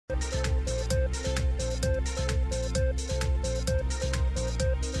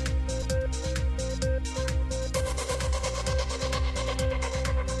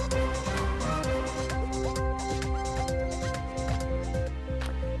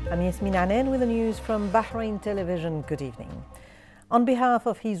I'm Yasmin Anan with the news from Bahrain Television. Good evening. On behalf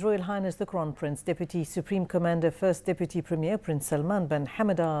of His Royal Highness the Crown Prince, Deputy Supreme Commander, First Deputy Premier Prince Salman bin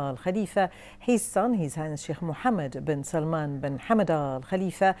Hamad Al Khalifa, his son, His Highness Sheikh Mohammed bin Salman bin Hamad Al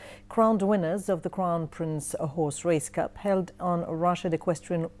Khalifa, crowned winners of the Crown Prince Horse Race Cup held on Rashid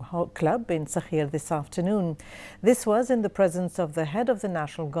Equestrian Club in Sakhir this afternoon. This was in the presence of the head of the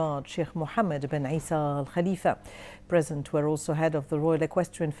National Guard, Sheikh Mohammed bin Isa Al Khalifa. Present were also head of the Royal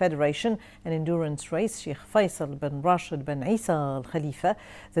Equestrian Federation and Endurance Race, Sheikh Faisal bin Rashid bin Isa Al Khalifa,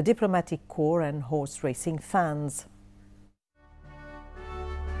 the Diplomatic Corps and horse racing fans.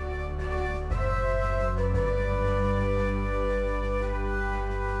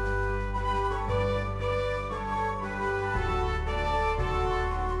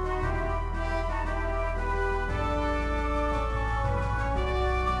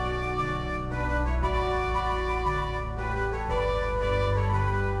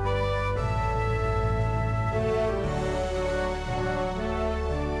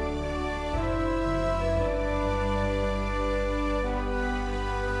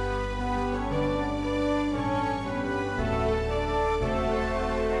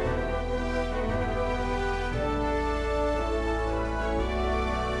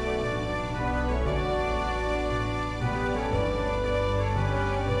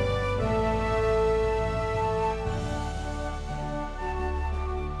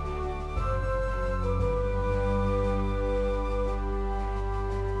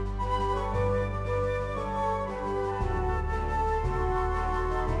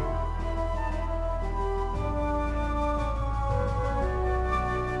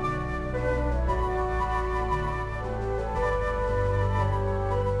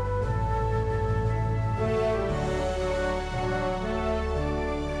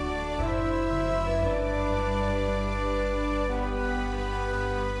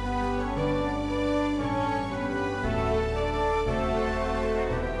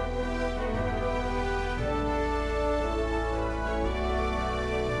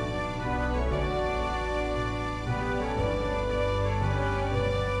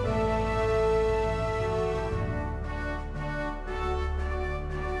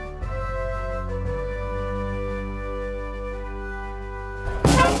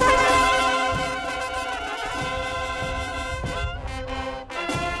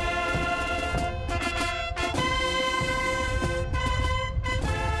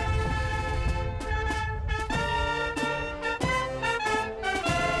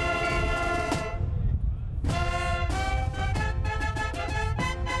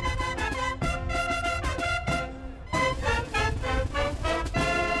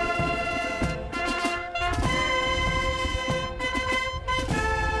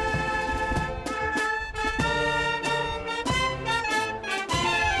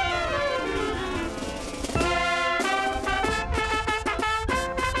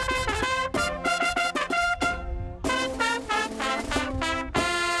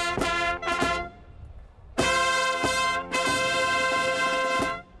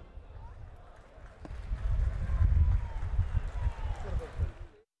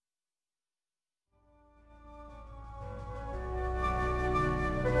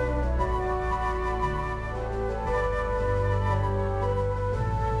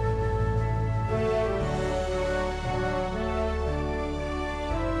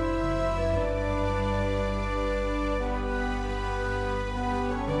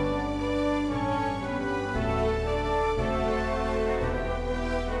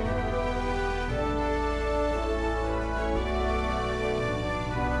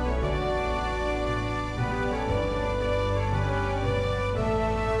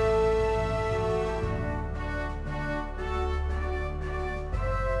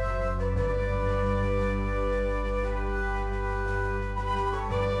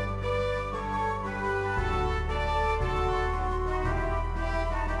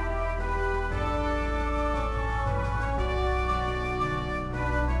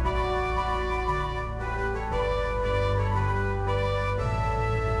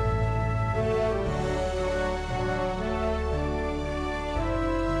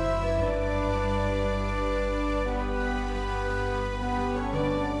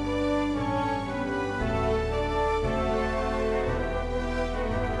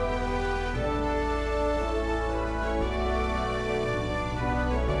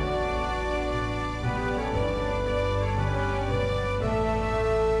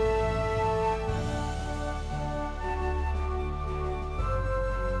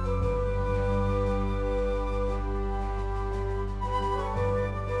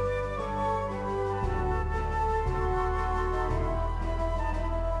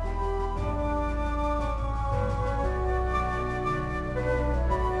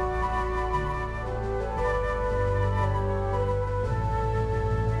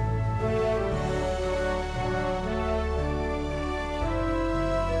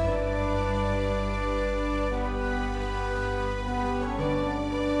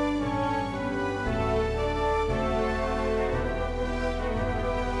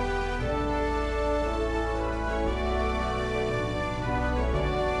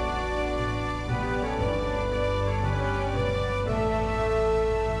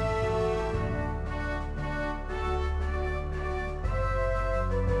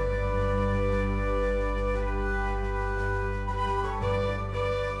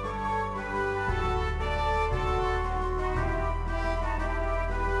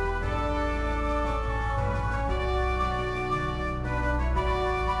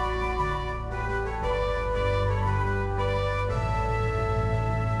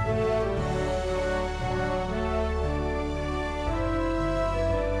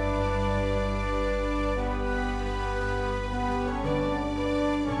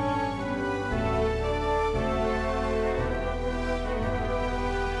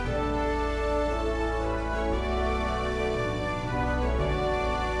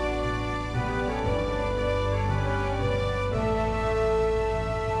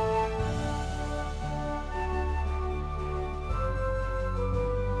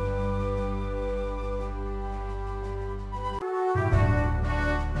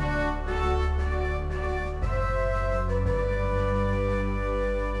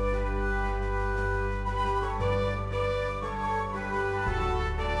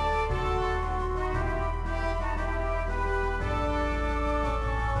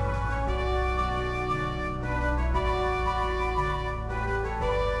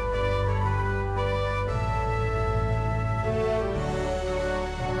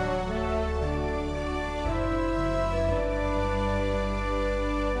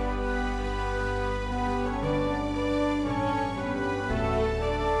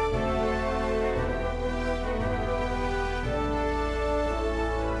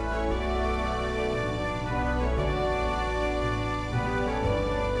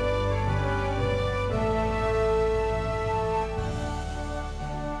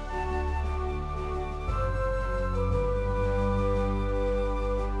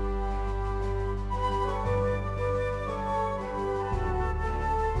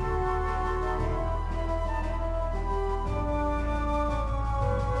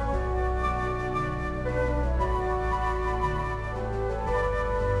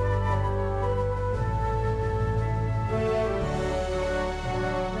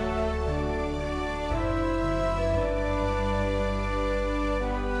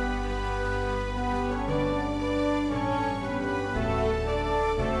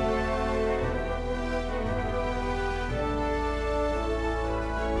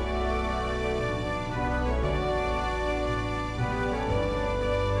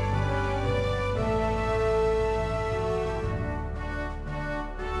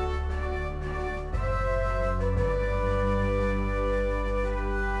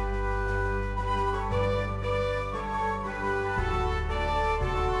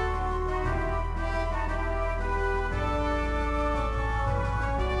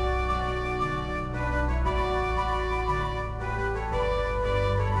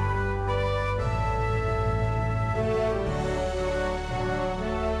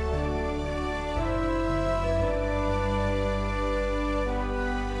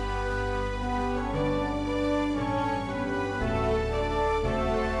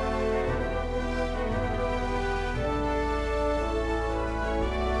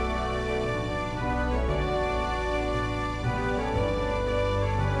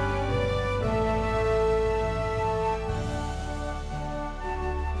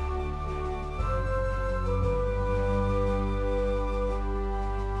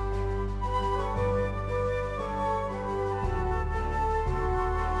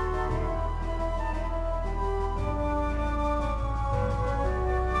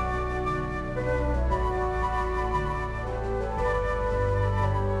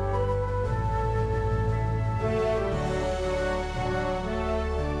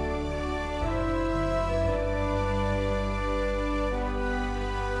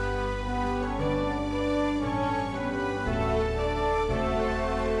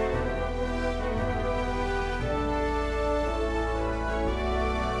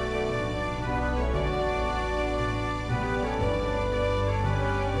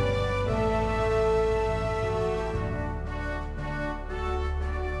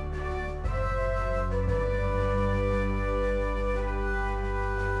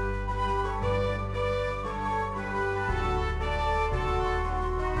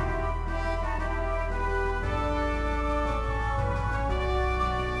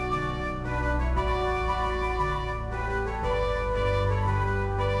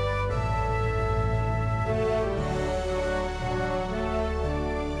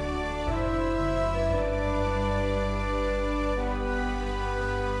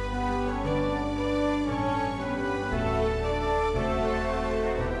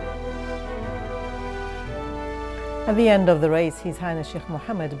 At the end of the race, His Highness Sheikh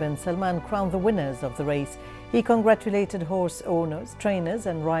Mohammed bin Salman crowned the winners of the race. He congratulated horse owners, trainers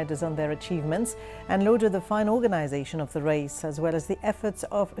and riders on their achievements and lauded the fine organisation of the race as well as the efforts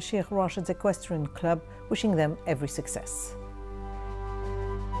of Sheikh Rashid's Equestrian Club, wishing them every success.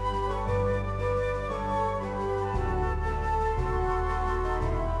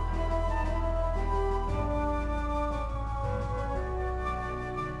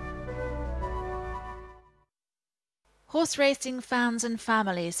 Horse racing fans and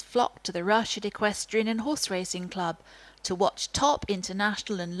families flocked to the Rashid Equestrian and Horse Racing Club to watch top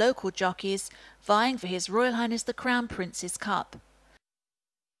international and local jockeys vying for His Royal Highness the Crown Prince's Cup.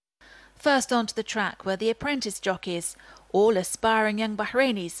 First onto the track were the apprentice jockeys, all aspiring young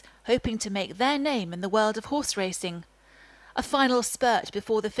Bahrainis hoping to make their name in the world of horse racing. A final spurt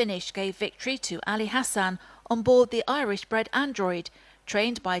before the finish gave victory to Ali Hassan on board the Irish-bred Android,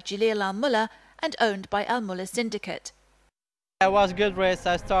 trained by Jalil Al-Mullah and owned by Al-Mullah Syndicate. It was a good race.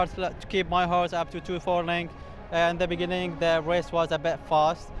 I started to keep my horse up to 2 furlong. In the beginning, the race was a bit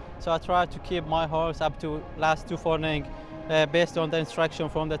fast, so I tried to keep my horse up to last 2 furlong based on the instruction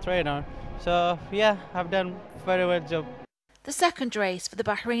from the trainer. So yeah, I've done very well job. The second race for the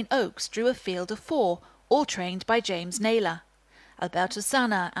Bahrain Oaks drew a field of 4, all trained by James Naylor. Alberto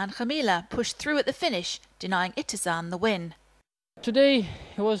Sana and Jamila pushed through at the finish, denying Itizan the win. Today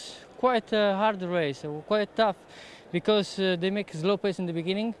it was quite a hard race, quite tough, because they make a slow pace in the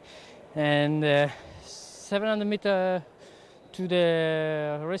beginning, and 700 meters to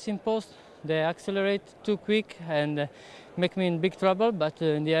the racing post, they accelerate too quick and make me in big trouble, but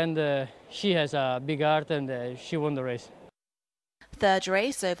in the end she has a big heart and she won the race. Third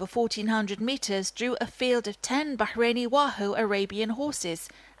race over 1400 meters drew a field of 10 Bahraini Wahoo Arabian horses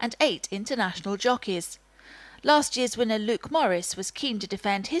and 8 international jockeys. Last year's winner Luke Morris was keen to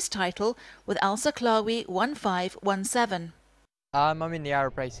defend his title with Al Saklawi 1517. I'm in the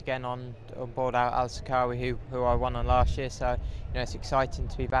Arab race again on board Al Saklawi, who I won on last year, so it's exciting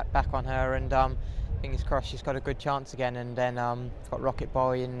to be back on her, and fingers crossed she's got a good chance again. And then got Rocket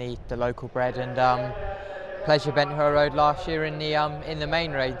Boy in the local bred, and Pleasure bent her road last year in the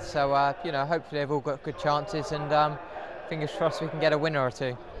main race. So hopefully they've all got good chances, and fingers crossed we can get a winner or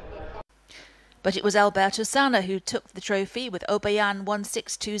two. But it was Alberto Sana who took the trophy with Obayan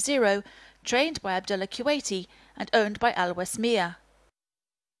 1620, trained by Abdullah Kuwaiti and owned by Al Wasmia.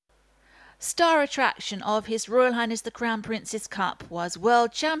 Star attraction of His Royal Highness the Crown Prince's Cup was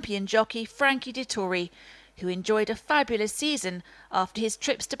world champion jockey Frankie Dettori, who enjoyed a fabulous season after his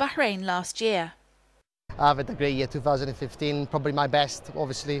trips to Bahrain last year. I've had a great year, 2015, probably my best,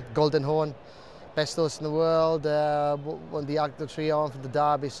 obviously, Golden Horn. Best horse in the world, won the Arc de Triomphe, the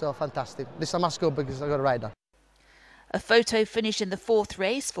Derby, so fantastic. This I must go because I've got a rider. A photo finish in the fourth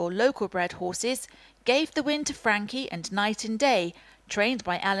race for local bred horses gave the win to Frankie and Night and Day, trained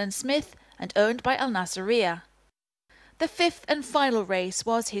by Alan Smith and owned by Al Nasiriyah. The fifth and final race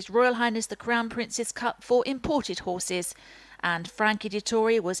was His Royal Highness the Crown Prince's Cup for imported horses, and Frankie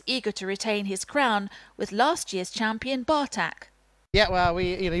Dettori was eager to retain his crown with last year's champion Bartak. Yeah, well,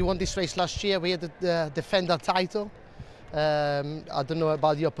 he won this race last year. We had to defend our title. I don't know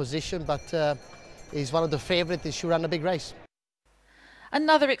about the opposition, but he's one of the favourites. He should run a big race.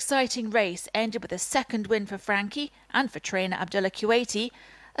 Another exciting race ended with a second win for Frankie and for trainer Abdullah Kuwaiti,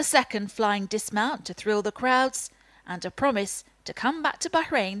 a second flying dismount to thrill the crowds, and a promise to come back to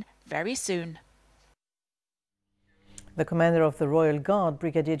Bahrain very soon. The commander of the Royal Guard,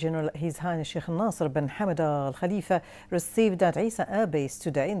 Brigadier General His Highness Sheikh Nasser bin Hamad Al Khalifa, received at Isa Air Base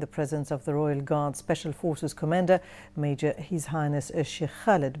today in the presence of the Royal Guard Special Forces Commander, Major His Highness Sheikh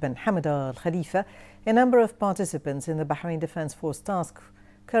Khalid bin Hamad Al Khalifa, a number of participants in the Bahrain Defence Force task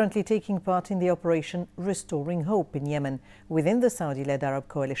currently taking part in the operation Restoring Hope in Yemen within the Saudi-led Arab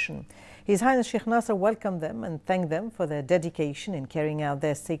coalition. His Highness Sheikh Nasser welcomed them and thanked them for their dedication in carrying out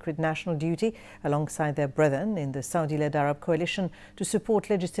their sacred national duty alongside their brethren in the Saudi-led Arab coalition to support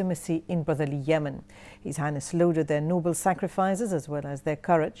legitimacy in brotherly Yemen. His Highness lauded their noble sacrifices as well as their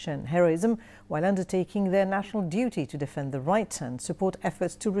courage and heroism while undertaking their national duty to defend the right and support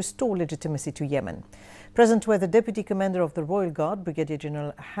efforts to restore legitimacy to Yemen. Present were the Deputy Commander of the Royal Guard, Brigadier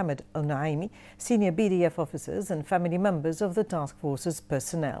General Hamid Al-Naimi, senior BDF officers and family members of the task force's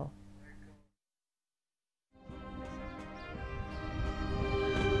personnel.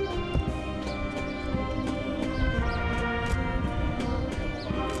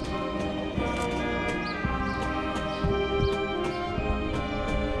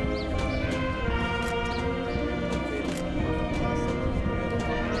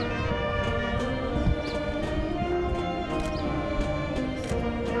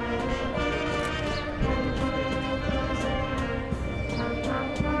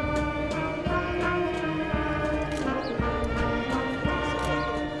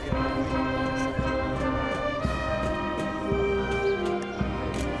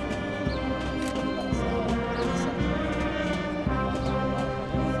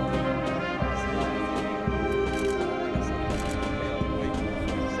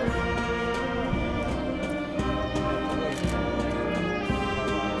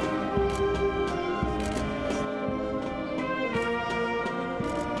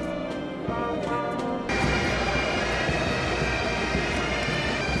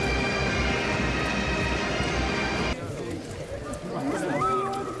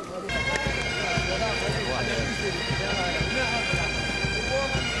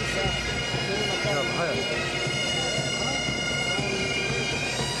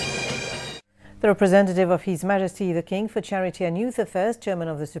 The representative of His Majesty the King for Charity and Youth Affairs, Chairman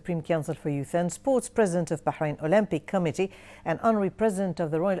of the Supreme Council for Youth and Sports, President of Bahrain Olympic Committee and Honorary President of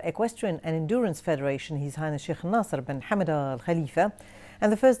the Royal Equestrian and Endurance Federation, His Highness Sheikh Nasser bin Hamad Al Khalifa,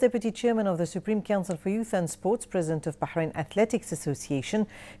 and the First Deputy Chairman of the Supreme Council for Youth and Sports, President of Bahrain Athletics Association,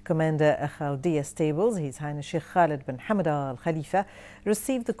 Commander Khaldiya Stables, His Highness Sheikh Khalid bin Hamad Al Khalifa,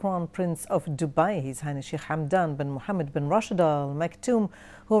 received the Crown Prince of Dubai, His Highness Sheikh Hamdan bin Mohammed bin Rashid Al Maktoum,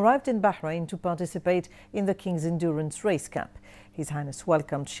 who arrived in Bahrain to participate in the King's Endurance Race Cup. His Highness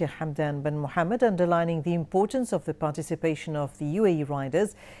welcomed Sheikh Hamdan bin Mohammed, underlining the importance of the participation of the UAE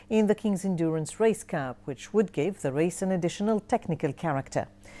riders in the King's Endurance Race Cup, which would give the race an additional technical character.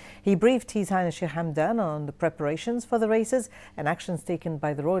 He briefed His Highness Sheikh Hamdan on the preparations for the races and actions taken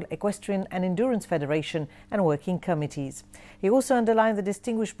by the Royal Equestrian and Endurance Federation and working committees. He also underlined the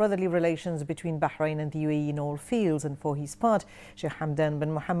distinguished brotherly relations between Bahrain and the UAE in all fields, and for his part, Sheikh Hamdan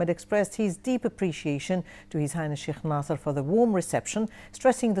bin Mohammed expressed his deep appreciation to His Highness Sheikh Nasser for the warm reception,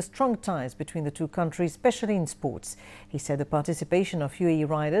 stressing the strong ties between the two countries, especially in sports. He said the participation of UAE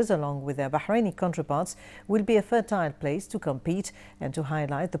riders along with their Bahraini counterparts will be a fertile place to compete and to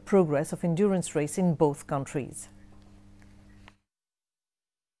highlight the progress of endurance race in both countries.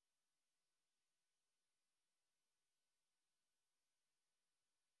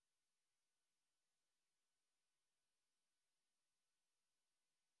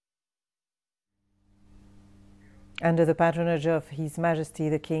 Under the patronage of His Majesty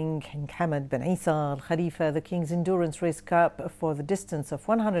the King Hamad bin Isa Al Khalifa, the King's Endurance Race Cup for the distance of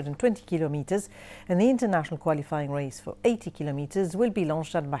 120 kilometers and the international qualifying race for 80 kilometers will be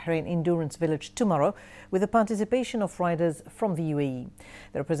launched at Bahrain Endurance Village tomorrow with the participation of riders from the UAE.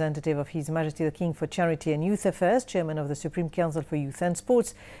 The representative of His Majesty the King for Charity and Youth Affairs, Chairman of the Supreme Council for Youth and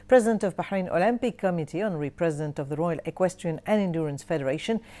Sports, President of Bahrain Olympic Committee, Honorary President of the Royal Equestrian and Endurance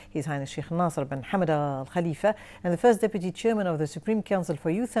Federation, His Highness Sheikh Nasser bin Hamad Al Khalifa, and the First Deputy Chairman of the Supreme Council for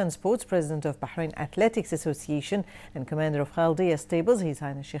Youth and Sports, President of Bahrain Athletics Association and Commander of Khaldiya Stables, His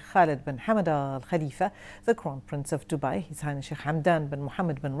Highness Sheikh Khalid bin Hamad Al Khalifa, the Crown Prince of Dubai, His Highness Sheikh Hamdan bin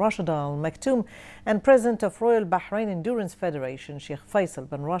Mohammed bin Rashid Al Maktoum, and President of Royal Bahrain Endurance Federation, Sheikh Faisal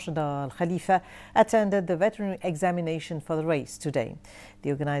bin Rashid Al Khalifa, attended the veterinary examination for the race today. The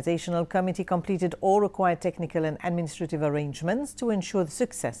organizational committee completed all required technical and administrative arrangements to ensure the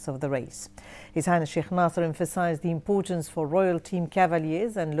success of the race. His Highness Sheikh Nasser emphasized the importance for Royal Team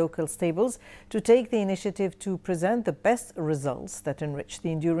Cavaliers and local stables to take the initiative to present the best results that enrich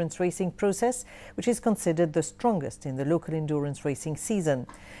the endurance racing process, which is considered the strongest in the local endurance racing season.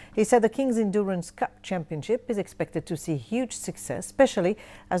 He said the King's Endurance Cup Championship is expected to see huge success, especially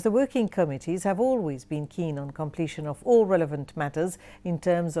as the working committees have always been keen on completion of all relevant matters in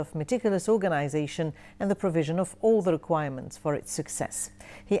terms of meticulous organization and the provision of all the requirements for its success.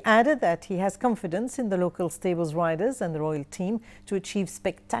 He added that he has confidence in the local stables riders and the royal team to achieve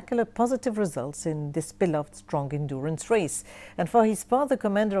spectacular positive results in this beloved strong endurance race. And for his part, the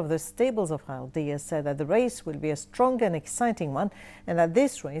commander of the stables of Khaldiya said that the race will be a strong and exciting one, and that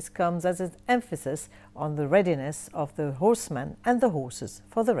this race comes as an emphasis on the readiness of the horsemen and the horses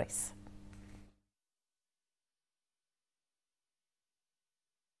for the race.